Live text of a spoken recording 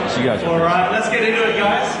You guys. All right, let's get into it,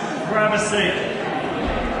 guys. Grab a seat.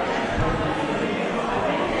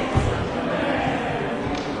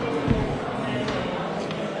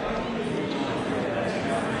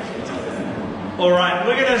 All right,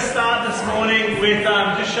 we're going to start this morning with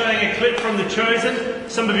just showing a clip from The Chosen.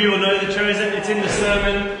 Some of you will know The Chosen. It's in the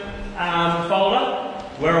sermon folder.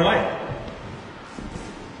 We're away.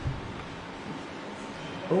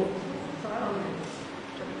 Oh.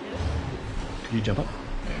 Can you jump up?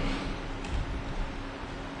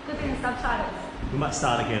 Good thing the subtitles. We might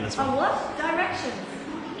start again as well. Oh, what? Directions.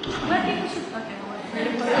 Where people should... Okay,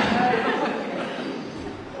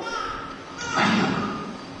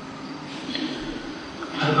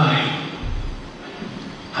 Bye-bye.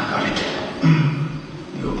 I've got it.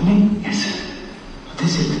 The opening? Yes. What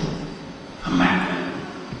is it? A map.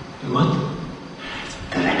 A what?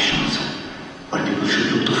 Directions. Where people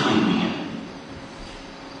should look to find me.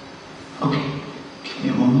 Okay. Give me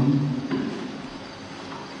a moment.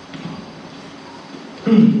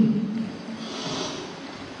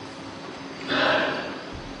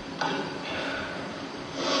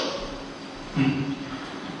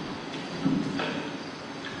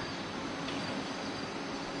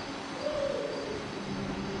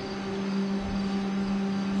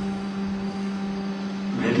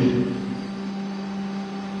 Ready?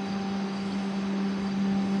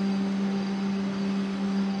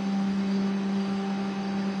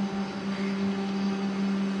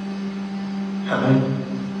 Heaven.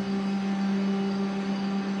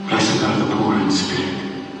 Blessed are the poor in spirit,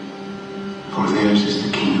 for theirs is the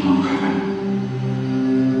kingdom of heaven.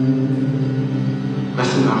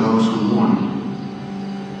 Blessed are those who mourn,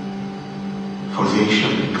 for they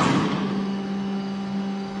shall be comforted.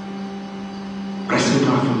 Blessed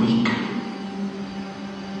are the meek,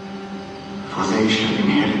 for they shall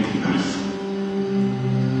inherit the earth.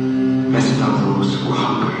 Blessed are those who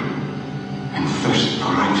hunger and thirst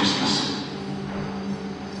for righteousness,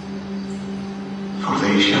 for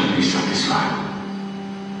they shall be satisfied.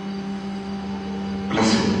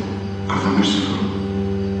 Blessed are the merciful,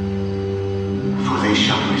 for they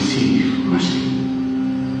shall receive mercy.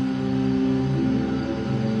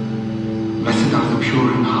 Blessed are the pure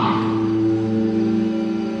in heart,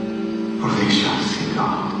 for they shall see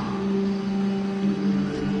God.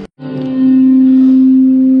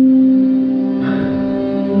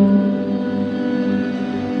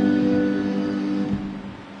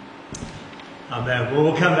 Amen. Well,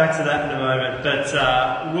 we'll come back to that in a moment. But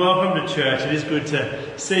welcome to church. It is good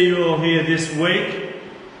to see you all here this week.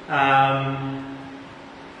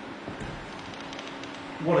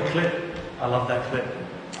 What a clip. I love that clip.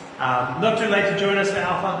 Not too late to join us for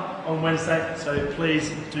Alpha on Wednesday, so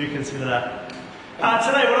please do consider that.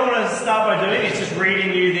 Today, what I want to start by doing is just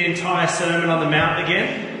reading you the entire Sermon on the Mount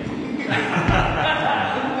again.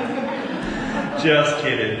 Just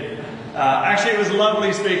kidding. Actually, it was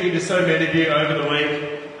lovely speaking to so many of you over the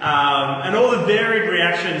week, and all the varied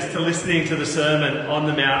reactions to listening to the Sermon on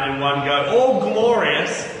the Mount in one go. All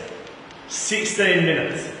glorious 16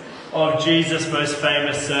 minutes of Jesus' most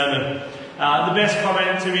famous sermon. The best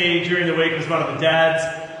comment to me during the week was one of the dads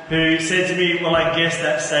who said to me, well, I guess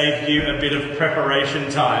that saved you a bit of preparation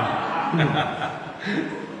time.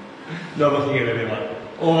 Not looking at anyone.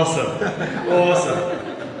 Awesome. Awesome.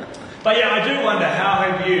 But yeah, I do wonder, how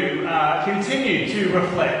have you continued to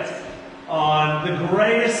reflect on the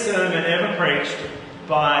greatest sermon ever preached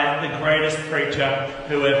by the greatest preacher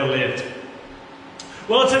who ever lived?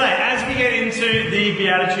 Well, today, as we get into the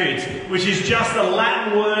Beatitudes, which is just a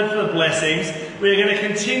Latin word for blessings, we're going to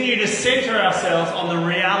continue to centre ourselves on the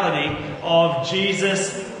reality of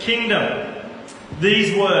Jesus' kingdom.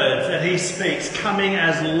 These words that he speaks coming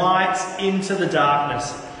as lights into the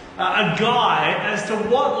darkness. A guide as to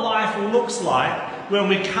what life looks like when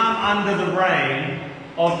we come under the reign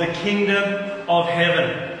of the kingdom of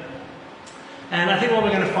heaven. And I think what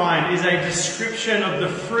we're going to find is a description of the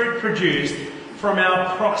fruit produced from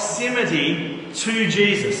our proximity to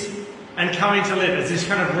Jesus and coming to live as this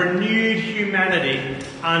kind of renewed humanity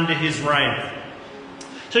under his reign.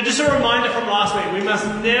 So just a reminder from last week, we must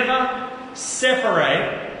never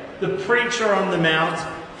separate the preacher on the mount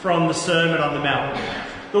from the Sermon on the Mount.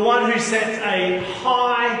 The one who sets a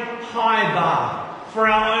high bar for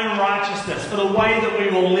our own righteousness, for the way that we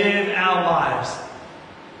will live our lives.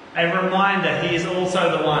 A reminder, he is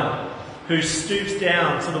also the one who stoops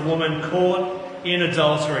down to the woman caught in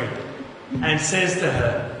adultery and says to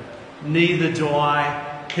her, neither do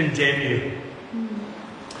I condemn you.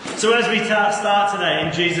 So as we start today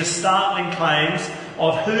in Jesus' startling claims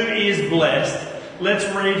of who is blessed, let's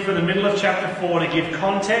read from the middle of chapter 4 to give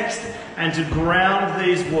context and to ground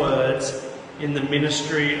these words in the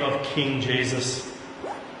ministry of King Jesus.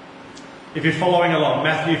 If you're following along,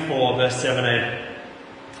 Matthew 4, verse 17.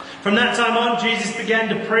 From that time on, Jesus began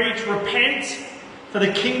to preach, "Repent, for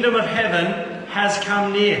the kingdom of heaven has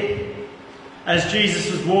come near." As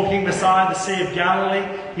Jesus was walking beside the Sea of Galilee,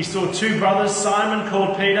 he saw two brothers, Simon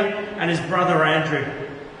called Peter and his brother Andrew.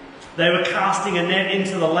 They were casting a net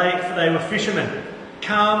into the lake, for they were fishermen.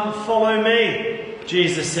 "Come, follow me,"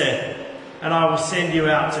 Jesus said, "and I will send you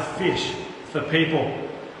out to fish for people."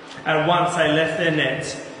 At once they left their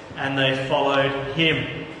nets and they followed him.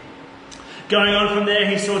 Going on from there,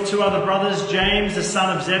 he saw two other brothers, James, the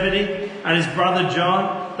son of Zebedee, and his brother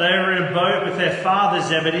John. They were in a boat with their father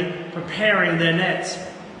Zebedee, preparing their nets.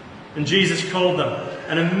 And Jesus called them,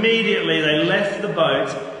 and immediately they left the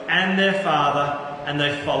boat and their father, and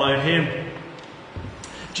they followed him.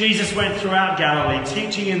 Jesus went throughout Galilee,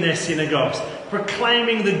 teaching in their synagogues,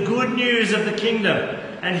 proclaiming the good news of the kingdom,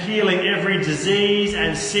 and healing every disease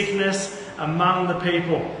and sickness among the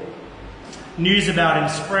people. News about him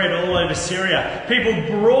spread all over Syria. People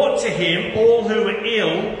brought to him all who were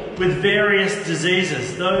ill with various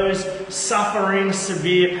diseases, those suffering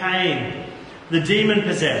severe pain, the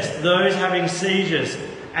demon-possessed, those having seizures,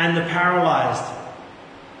 and the paralysed.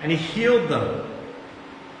 And he healed them.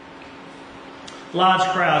 Large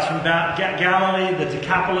crowds from Galilee, the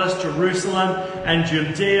Decapolis, Jerusalem, and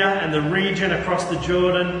Judea, and the region across the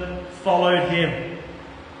Jordan followed him.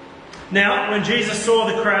 Now, when Jesus saw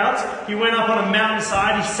the crowds, he went up on a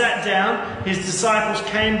mountainside, he sat down, his disciples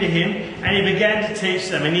came to him, and he began to teach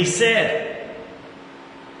them. And he said,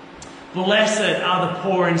 "Blessed are the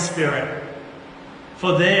poor in spirit,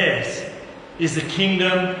 for theirs is the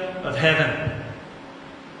kingdom of heaven.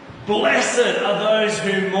 Blessed are those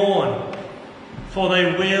who mourn, for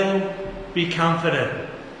they will be comforted.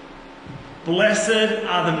 Blessed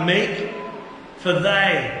are the meek, for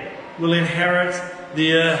they will inherit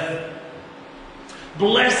the earth.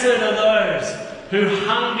 Blessed are those who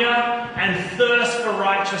hunger and thirst for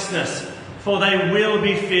righteousness, for they will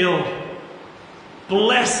be filled.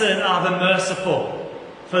 Blessed are the merciful,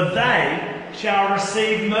 for they shall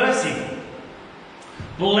receive mercy.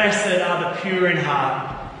 Blessed are the pure in heart,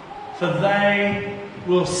 for they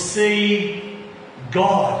will see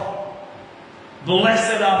God.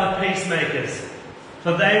 Blessed are the peacemakers,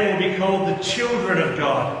 for they will be called the children of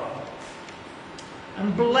God.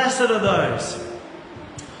 And blessed are those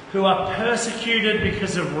who are persecuted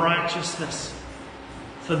because of righteousness,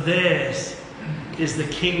 for theirs is the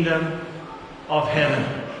kingdom of heaven."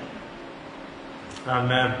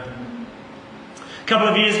 Amen. A couple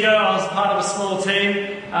of years ago, I was part of a small team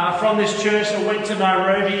from this church that went to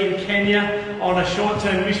Nairobi in Kenya on a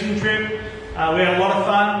short-term mission trip. We had a lot of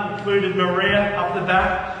fun, included Maria up the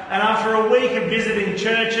back. And after a week of visiting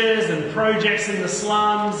churches and projects in the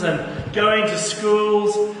slums and going to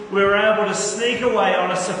schools, we were able to sneak away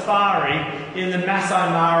on a safari in the Masai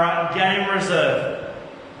Mara Game Reserve.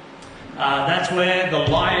 That's where The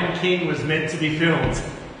Lion King was meant to be filmed.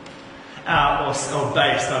 Or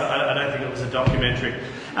based. I don't think it was a documentary.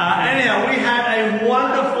 Anyhow, we had a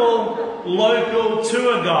wonderful local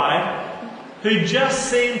tour guide who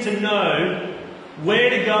just seemed to know where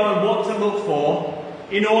to go and what to look for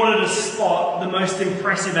in order to spot the most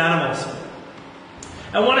impressive animals.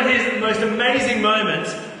 And one of his most amazing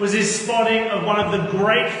moments was his spotting of one of the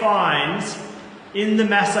great finds in the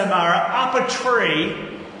Masai Mara up a tree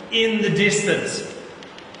in the distance.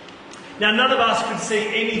 Now, none of us could see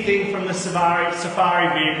anything from the safari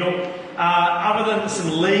vehicle other than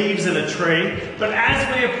some leaves and a tree. But as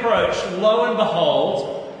we approached, lo and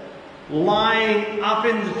behold, lying up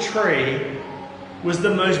in the tree was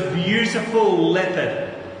the most beautiful leopard.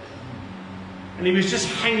 And he was just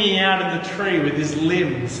hanging out in the tree with his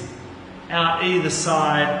limbs out either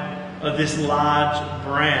side of this large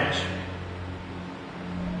branch.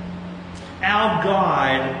 Our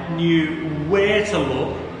guide knew where to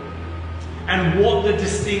look and what the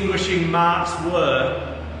distinguishing marks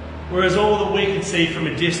were, whereas all that we could see from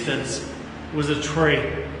a distance was a tree.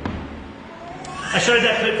 I showed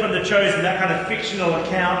that clip from The Chosen, that kind of fictional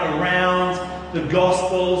account around the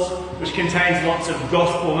Gospels, which contains lots of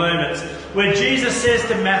gospel moments, where Jesus says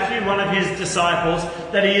to Matthew, one of his disciples,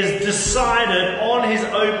 that he has decided on his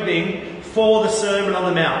opening for the Sermon on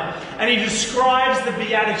the Mount. And he describes the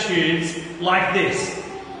Beatitudes like this.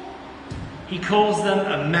 He calls them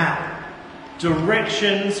a map,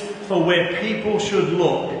 directions for where people should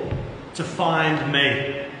look to find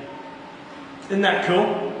me. Isn't that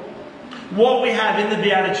cool? What we have in the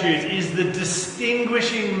Beatitudes is the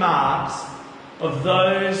distinguishing marks of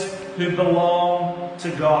those who belong to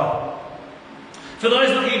God. For those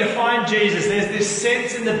looking to find Jesus, there's this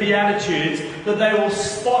sense in the Beatitudes that they will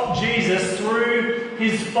spot Jesus through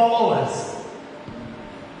his followers.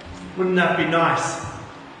 Wouldn't that be nice?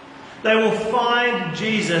 They will find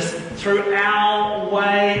Jesus through our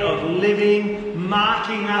way of living,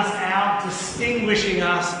 marking us out, distinguishing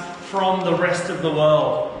us from the rest of the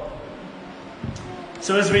world.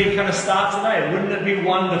 So as we kind of start today, wouldn't it be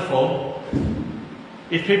wonderful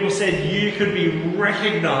if people said you could be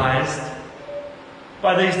recognised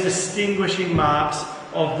by these distinguishing marks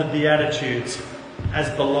of the Beatitudes as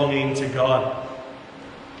belonging to God?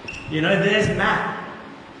 You know, there's Matt,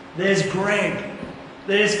 there's Greg,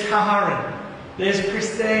 there's Karen, there's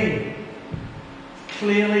Christine.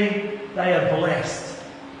 Clearly they are blessed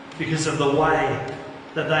because of the way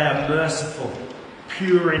that they are merciful,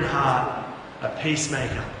 pure in heart, a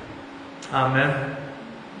peacemaker. Amen.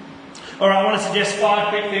 All right, I want to suggest 5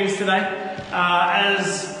 quick things today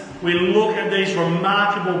as we look at these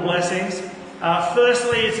remarkable blessings.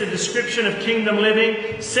 Firstly, it's a description of kingdom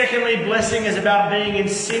living. Secondly, blessing is about being in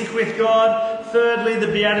sync with God. Thirdly,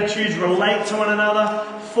 the Beatitudes relate to one another.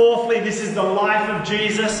 Fourthly, this is the life of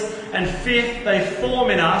Jesus. And fifth, they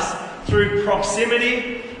form in us through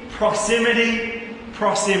proximity, proximity,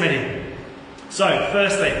 proximity. So,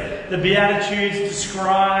 firstly, the Beatitudes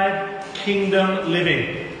describe kingdom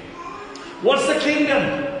living. What's the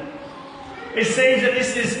kingdom? It seems that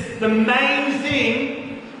this is the main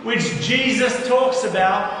thing which Jesus talks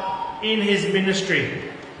about in his ministry.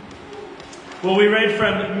 Well, we read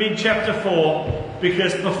from mid-chapter 4,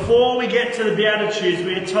 because before we get to the Beatitudes,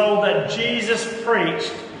 we are told that Jesus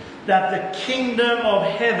preached that the kingdom of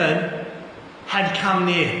heaven had come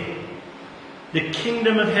near. The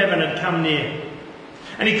kingdom of heaven had come near.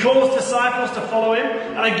 And he calls disciples to follow him.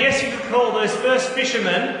 And I guess you could call those first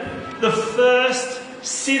fishermen the first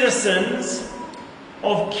citizens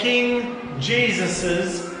of King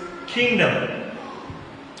Jesus' kingdom.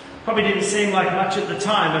 Probably didn't seem like much at the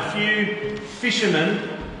time. A few fishermen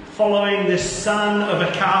following the son of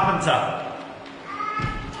a carpenter.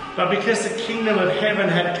 But because the kingdom of heaven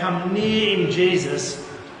had come near in Jesus,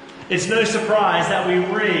 it's no surprise that we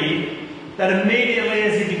read that immediately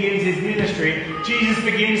as he begins his ministry, Jesus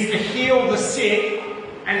begins to heal the sick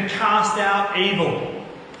and cast out evil.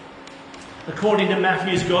 According to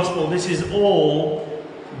Matthew's Gospel, this is all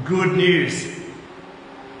good news.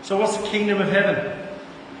 So what's the kingdom of heaven?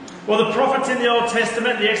 Well, the prophets in the Old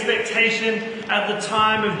Testament, the expectation at the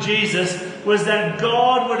time of Jesus was that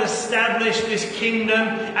God would establish this kingdom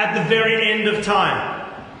at the very end of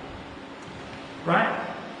time. Right?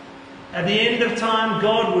 At the end of time,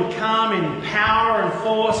 God would come in power and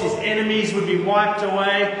force, his enemies would be wiped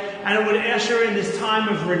away, and it would usher in this time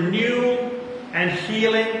of renewal and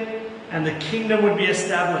healing, and the kingdom would be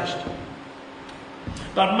established.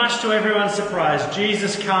 But much to everyone's surprise,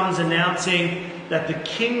 Jesus comes announcing that the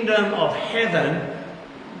kingdom of heaven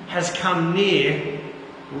has come near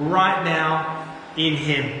right now in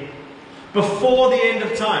him. Before the end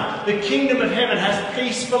of time, the kingdom of heaven has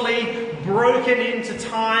peacefully broken into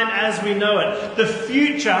time as we know it. The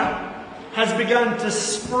future has begun to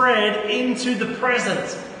spread into the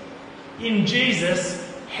present. In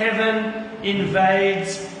Jesus, heaven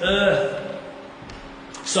invades earth.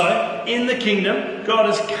 So, in the kingdom, God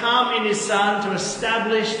has come in his Son to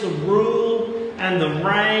establish the rule and the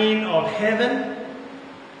reign of heaven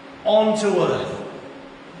onto earth.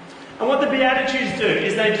 And what the Beatitudes do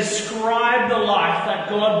is they describe the life that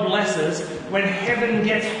God blesses when heaven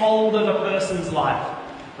gets hold of a person's life.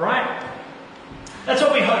 Right? That's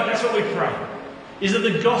what we hope, that's what we pray. Is that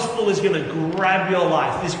the gospel is going to grab your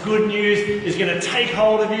life. This good news is going to take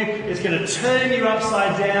hold of you. It's going to turn you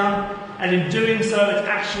upside down. And in doing so, it's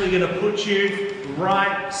actually going to put you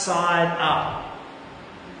right side up.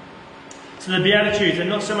 So the Beatitudes are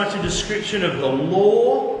not so much a description of the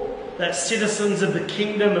law that citizens of the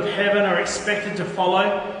kingdom of heaven are expected to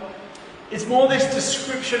follow. It's more this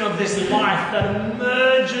description of this life that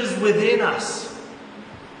emerges within us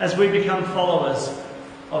as we become followers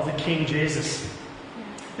of the King Jesus.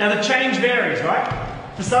 Now the change varies, right?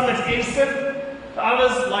 For some it's instant. For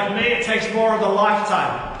others, like me, it takes more of a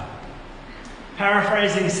lifetime.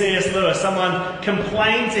 Paraphrasing C.S. Lewis, someone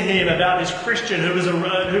complained to him about this Christian who was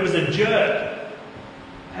a jerk.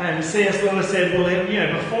 And C.S. Lewis said,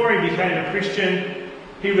 well, before he became a Christian,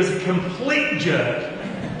 he was a complete jerk.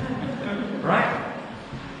 Right?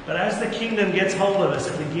 But as the kingdom gets hold of us,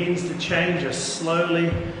 it begins to change us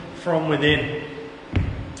slowly from within.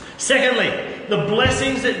 Secondly, the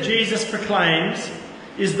blessings that Jesus proclaims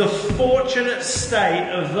is the fortunate state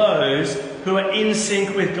of those who are in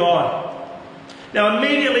sync with God. Now,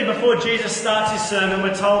 immediately before Jesus starts his sermon,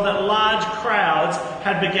 we're told that large crowds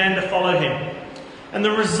had begun to follow him. And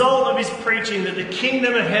the result of his preaching that the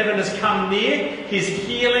kingdom of heaven has come near, his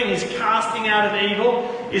healing, his casting out of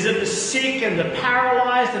evil, is that the sick and the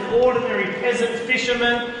paralysed and ordinary peasant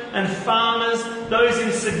fishermen and farmers, those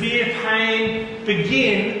in severe pain,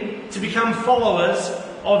 begin to become followers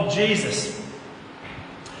of Jesus.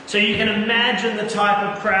 So you can imagine the type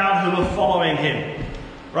of crowd who are following him.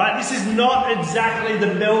 Right? This is not exactly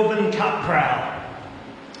the Melbourne Cup crowd.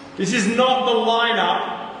 This is not the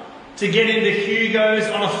lineup to get into Hugo's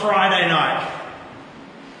on a Friday night.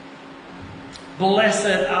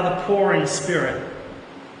 Blessed are the poor in spirit,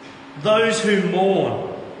 those who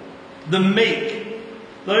mourn, the meek,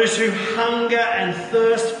 those who hunger and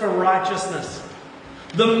thirst for righteousness,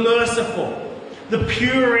 the merciful, the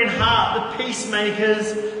pure in heart, the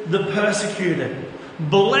peacemakers, the persecuted.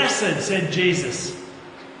 Blessed, said Jesus,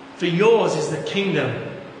 for yours is the kingdom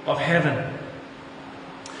of heaven.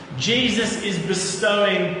 Jesus is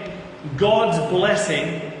bestowing God's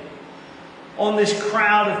blessing on this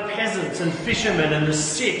crowd of peasants and fishermen and the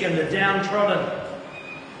sick and the downtrodden.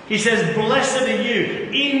 He says, blessed are you,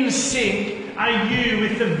 in sync are you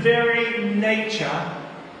with the very nature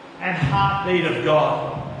and heartbeat of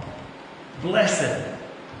God. Blessed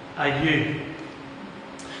are you.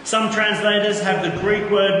 Some translators have the Greek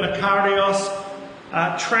word makarios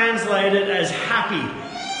translated as happy.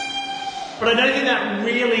 But I don't think that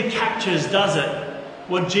really captures, does it,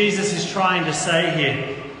 what Jesus is trying to say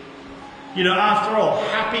here. You know, after all,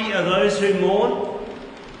 happy are those who mourn?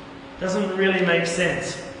 Doesn't really make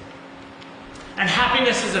sense. And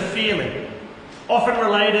happiness is a feeling, often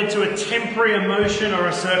related to a temporary emotion or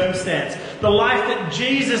a circumstance. The life that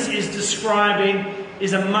Jesus is describing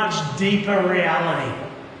is a much deeper reality.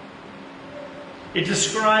 It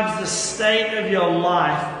describes the state of your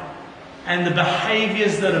life and the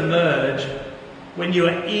behaviours that emerge when you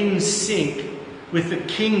are in sync with the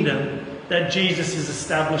kingdom that Jesus is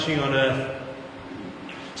establishing on earth.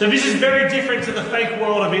 So this is very different to the fake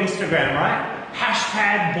world of Instagram, right?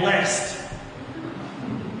 Hashtag blessed.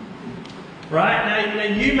 Right? Now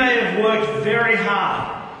you may have worked very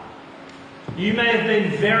hard. You may have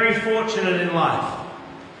been very fortunate in life.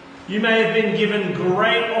 You may have been given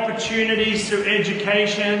great opportunities through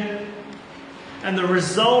education. And the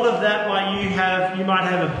result of that you might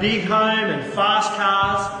have a big home and fast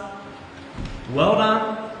cars. Well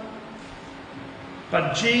done.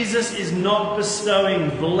 But Jesus is not bestowing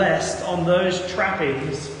blessed on those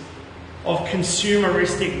trappings of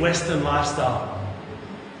consumeristic Western lifestyle.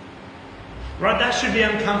 Right? That should be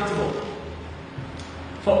uncomfortable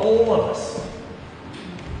for all of us.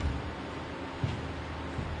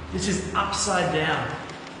 This is upside down.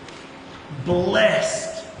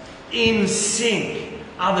 Blessed, in sync,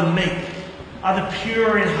 are the meek, are the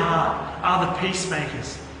pure in heart, are the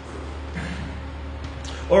peacemakers.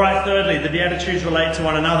 All right, thirdly, the Beatitudes relate to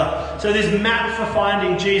one another. So this map for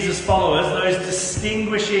finding Jesus' followers, those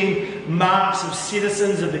distinguishing marks of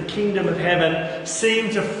citizens of the kingdom of heaven, seem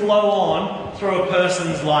to flow on through a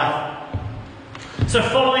person's life. So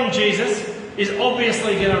following Jesus is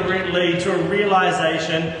obviously going to lead to a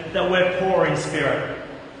realization that we're poor in spirit.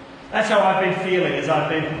 That's how I've been feeling as I've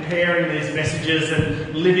been preparing these messages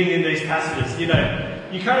and living in these passages. You know,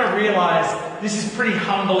 you kind of realize this is pretty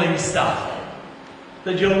humbling stuff.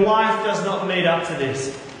 That your life does not meet up to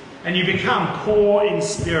this. And you become poor in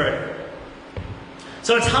spirit.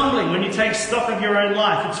 So it's humbling when you take stock of your own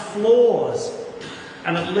life, its flaws,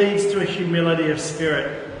 and it leads to a humility of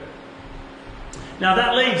spirit. Now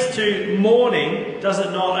that leads to mourning, does it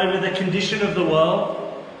not, over the condition of the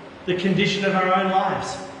world, the condition of our own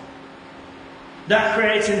lives. That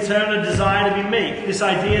creates in turn a desire to be meek, this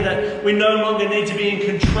idea that we no longer need to be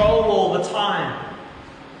in control all the time.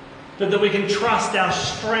 But that we can trust our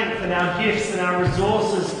strength and our gifts and our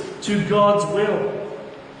resources to God's will.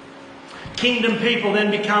 Kingdom people then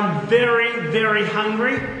become very, very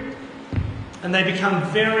hungry, and they become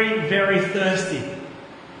very, very thirsty.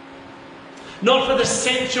 Not for the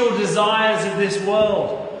sensual desires of this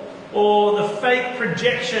world or the fake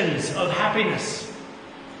projections of happiness,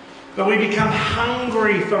 but we become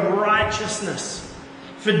hungry for righteousness,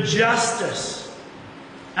 for justice.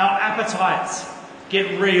 Our appetites get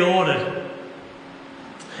reordered.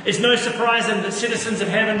 It's no surprise then that citizens of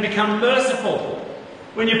heaven become merciful.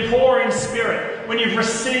 When you're poor in spirit, when you've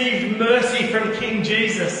received mercy from King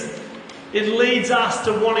Jesus, it leads us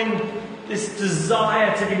to wanting this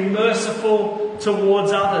desire to be merciful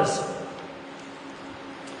towards others.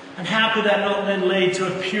 And how could that not then lead to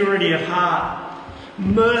a purity of heart?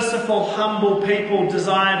 Merciful, humble people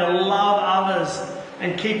desire to love others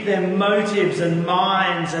and keep their motives and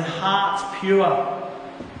minds and hearts pure.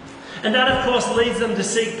 And that, of course, leads them to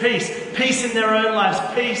seek peace. Peace in their own lives,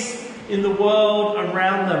 peace in the world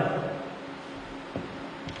around them.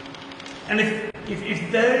 And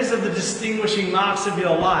if those are the distinguishing marks of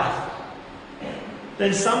your life,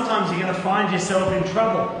 then sometimes you're going to find yourself in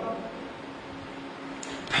trouble.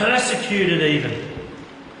 Persecuted even,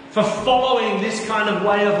 for following this kind of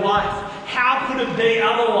way of life. How could it be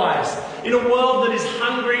otherwise? In a world that is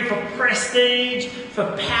hungry for prestige, for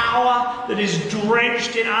power, that is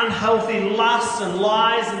drenched in unhealthy lusts and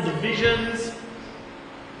lies and divisions,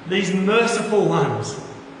 these merciful ones,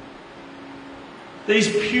 these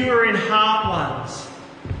pure in heart ones,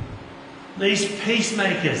 these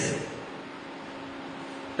peacemakers,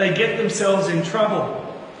 they get themselves in trouble.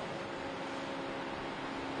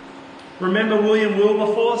 Remember William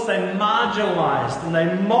Wilberforce? They marginalised and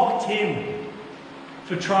they mocked him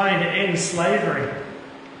for trying to end slavery.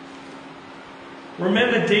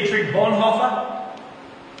 Remember Dietrich Bonhoeffer?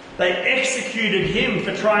 They executed him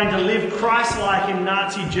for trying to live Christ-like in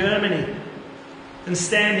Nazi Germany and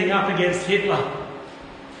standing up against Hitler.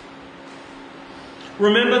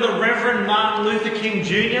 Remember the Reverend Martin Luther King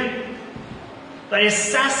Jr.? They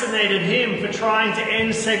assassinated him for trying to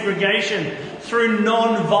end segregation through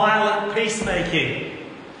non-violent peacemaking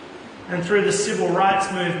and through the civil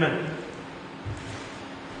rights movement.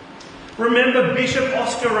 Remember Bishop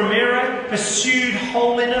Oscar Romero pursued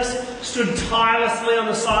holiness, stood tirelessly on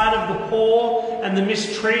the side of the poor and the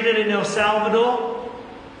mistreated in El Salvador?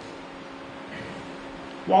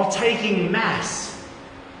 While taking Mass,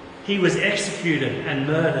 he was executed and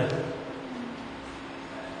murdered.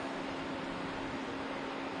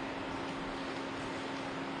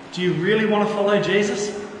 Do you really want to follow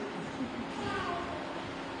Jesus?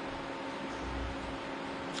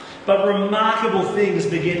 But remarkable things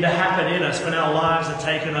begin to happen in us when our lives are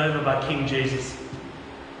taken over by King Jesus.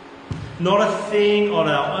 Not a thing on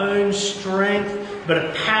our own strength, but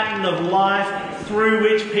a pattern of life through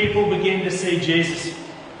which people begin to see Jesus.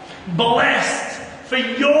 Blessed, for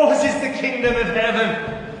yours is the kingdom of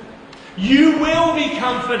heaven. You will be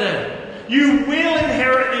comforted. You will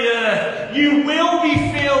inherit the earth. You will be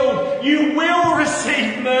filled. You will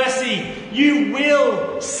receive mercy. You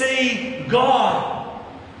will see God.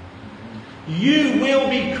 You will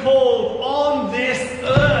be called on this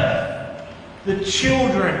earth the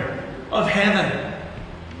children of heaven.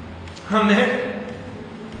 Amen.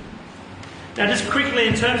 Now just quickly,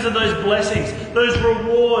 in terms of those blessings, those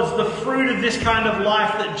rewards, the fruit of this kind of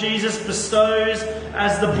life that Jesus bestows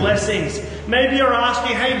as the blessings. Maybe you're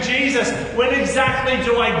asking, hey Jesus, when exactly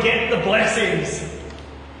do I get the blessings?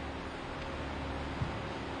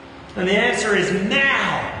 And the answer is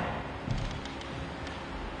now.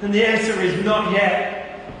 And the answer is not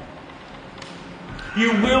yet.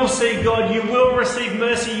 You will see God, you will receive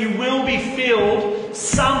mercy, you will be filled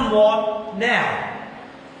somewhat now.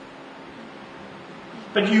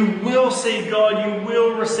 But you will see God, you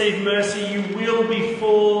will receive mercy, you will be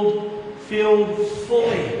filled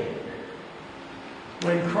fully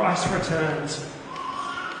when Christ returns.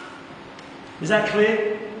 Is that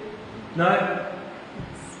clear? No?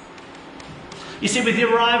 You see, with the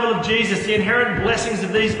arrival of Jesus, the inherent blessings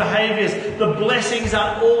of these behaviours, the blessings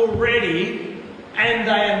are already and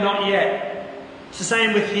they are not yet. It's the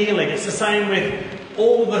same with healing. It's the same with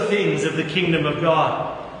all the things of the kingdom of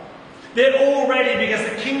God. They're all ready because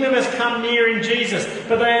the kingdom has come near in Jesus,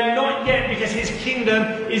 but they are not yet because his kingdom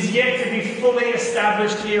is yet to be fully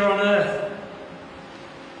established here on earth.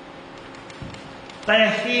 They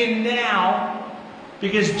are here now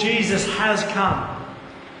because Jesus has come,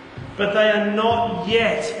 but they are not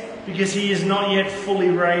yet because he is not yet fully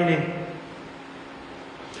reigning.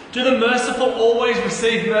 Do the merciful always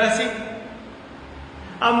receive mercy?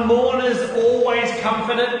 Are mourners always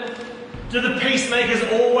comforted? Do the peacemakers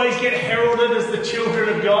always get heralded as the children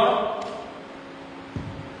of God?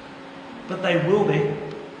 But they will be.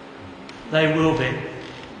 They will be.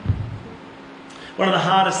 One of the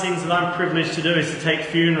hardest things that I'm privileged to do is to take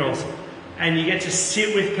funerals, and you get to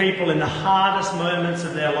sit with people in the hardest moments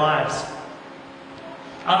of their lives.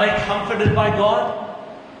 Are they comforted by God?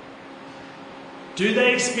 Do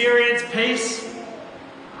they experience peace?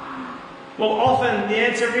 Well, often the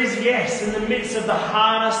answer is yes, in the midst of the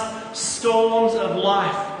hardest storms of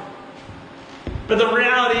life. But the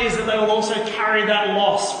reality is that they will also carry that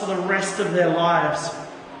loss for the rest of their lives.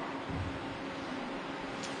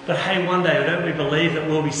 But hey, one day, don't we believe that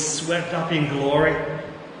we'll be swept up in glory?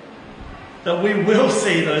 That we will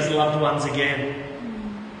see those loved ones again.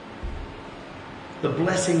 The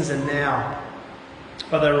blessings are now,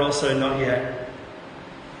 but they're also not yet.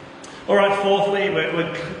 All right, fourthly,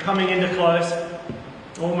 we're coming into close.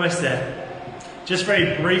 Almost there. just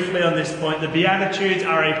very briefly on this point, the Beatitudes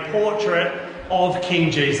are a portrait of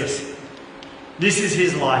King Jesus. This is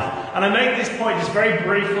his life. And I make this point just very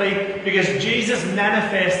briefly because Jesus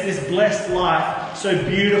manifests this blessed life so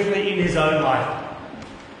beautifully in his own life.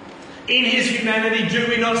 In his humanity, do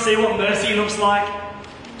we not see what mercy looks like?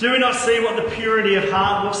 Do we not see what the purity of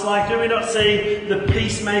heart looks like? Do we not see the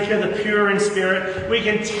peacemaker, the pure in spirit? We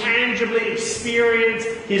can tangibly experience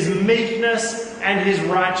his meekness and his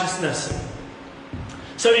righteousness.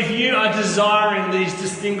 So if you are desiring these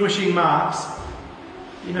distinguishing marks,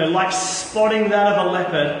 like spotting that of a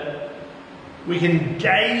leopard, we can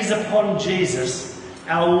gaze upon Jesus,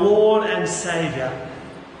 our Lord and Saviour,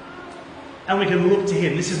 and we can look to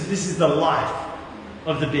him. This is the life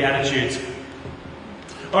of the Beatitudes.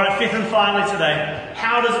 All right, fifth and finally today,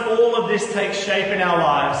 how does all of this take shape in our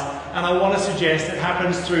lives? And I want to suggest it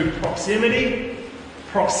happens through proximity,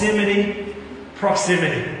 proximity,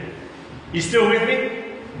 proximity. You still with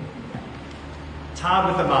me? It's hard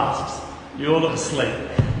with the masks. You all look asleep.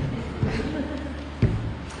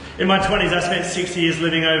 In my 20s, I spent 6 years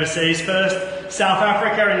living overseas. First, South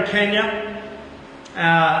Africa and Kenya.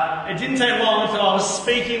 It didn't take long until I was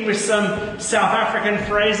speaking with some South African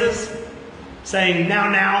phrases, saying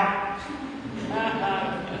now,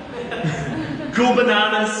 cool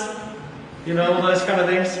bananas, all those kind of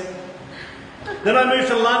things. Then I moved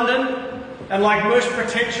to London, and like most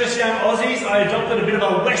pretentious young Aussies, I adopted a bit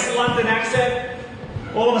of a West London accent.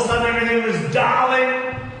 All of a sudden everything was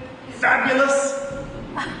darling, fabulous.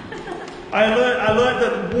 I learned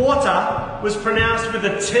that water was pronounced with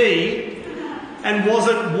a T and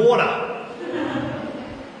wasn't water.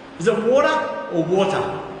 Is it water or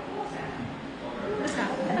water?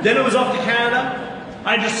 Then it was off to Canada.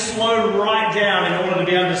 I just slowed right down in order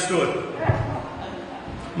to be understood.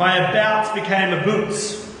 My abouts became a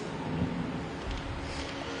boots.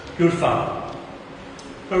 Good fun.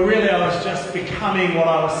 But really I was just becoming what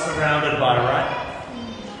I was surrounded by,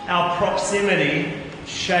 right? Our proximity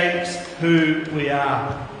shapes who we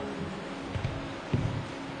are.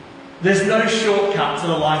 There's no shortcut to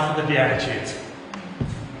the life of the Beatitudes,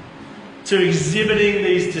 to exhibiting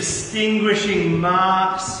these distinguishing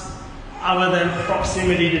marks other than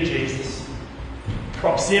proximity to Jesus.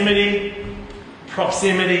 Proximity,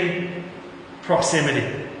 proximity,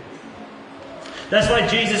 proximity. That's why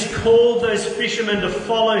Jesus called those fishermen to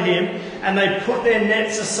follow him, and they put their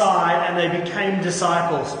nets aside and they became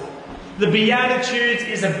disciples. The Beatitudes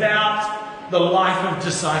is about the life of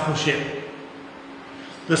discipleship.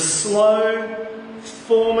 The slow,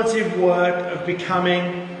 formative work of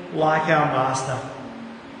becoming like our Master.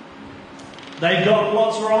 They got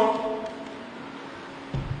lots wrong.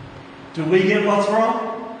 Do we get lots wrong?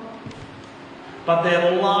 But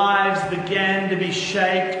their lives began to be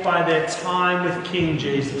shaped by their time with King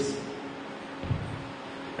Jesus.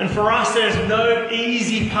 And for us, there's no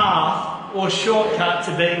easy path or shortcut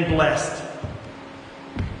to being blessed.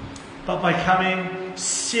 But by becoming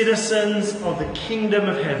citizens of the kingdom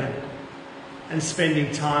of heaven and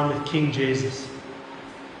spending time with King Jesus.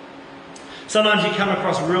 Sometimes you come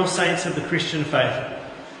across real saints of the Christian faith.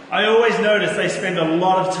 I always notice they spend a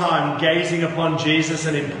lot of time gazing upon Jesus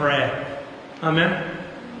and in prayer. Amen?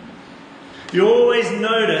 You always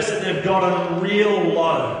notice that they've gotten real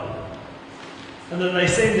low and that they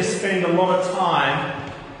seem to spend a lot of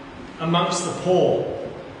time amongst the poor,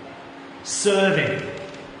 serving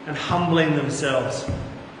and humbling themselves.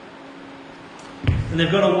 And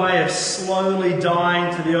they've got a way of slowly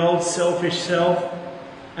dying to the old selfish self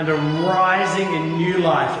and arising in new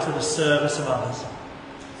life to the service of others.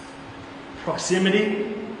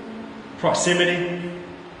 Proximity, proximity,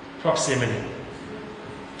 proximity.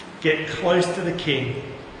 Get close to the King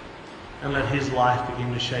and let his life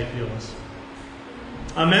begin to shape yours.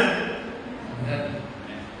 Amen? Amen.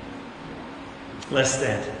 Let's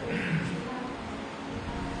stand.